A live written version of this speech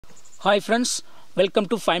Hi friends, welcome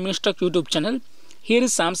to 5 Minutes Tech YouTube channel. Here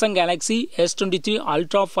is Samsung Galaxy S23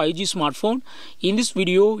 Ultra 5G smartphone. In this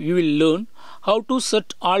video, you will learn how to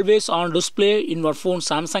set always on display in your phone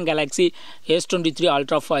Samsung Galaxy S23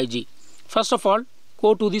 Ultra 5G. First of all,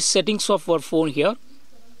 go to the settings of your phone here.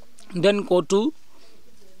 Then go to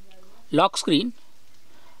lock screen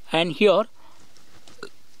and here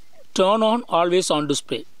turn on always on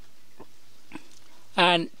display.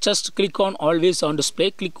 And just click on always on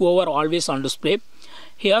display. Click over always on display.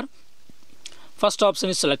 Here first option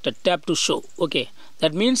is selected, tap to show. Okay,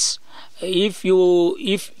 that means if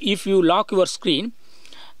you lock your screen,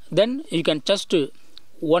 then you can just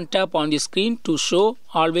one tap on the screen to show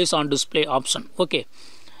always on display option. Okay,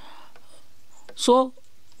 so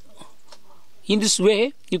in this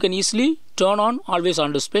way you can easily turn on always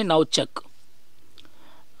on display. Now check.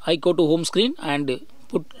 I go to home screen and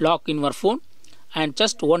put lock in your phone and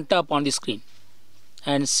just one tap on the screen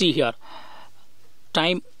and see here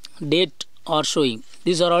time, date are showing.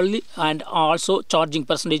 These are only, and also charging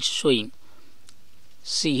percentage showing.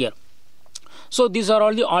 See here. So these are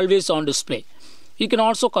all the always on display. You can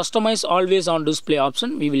also customize always on display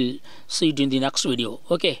option. We will see it in the next video.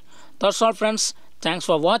 Okay, that's all friends. Thanks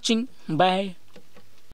for watching. Bye.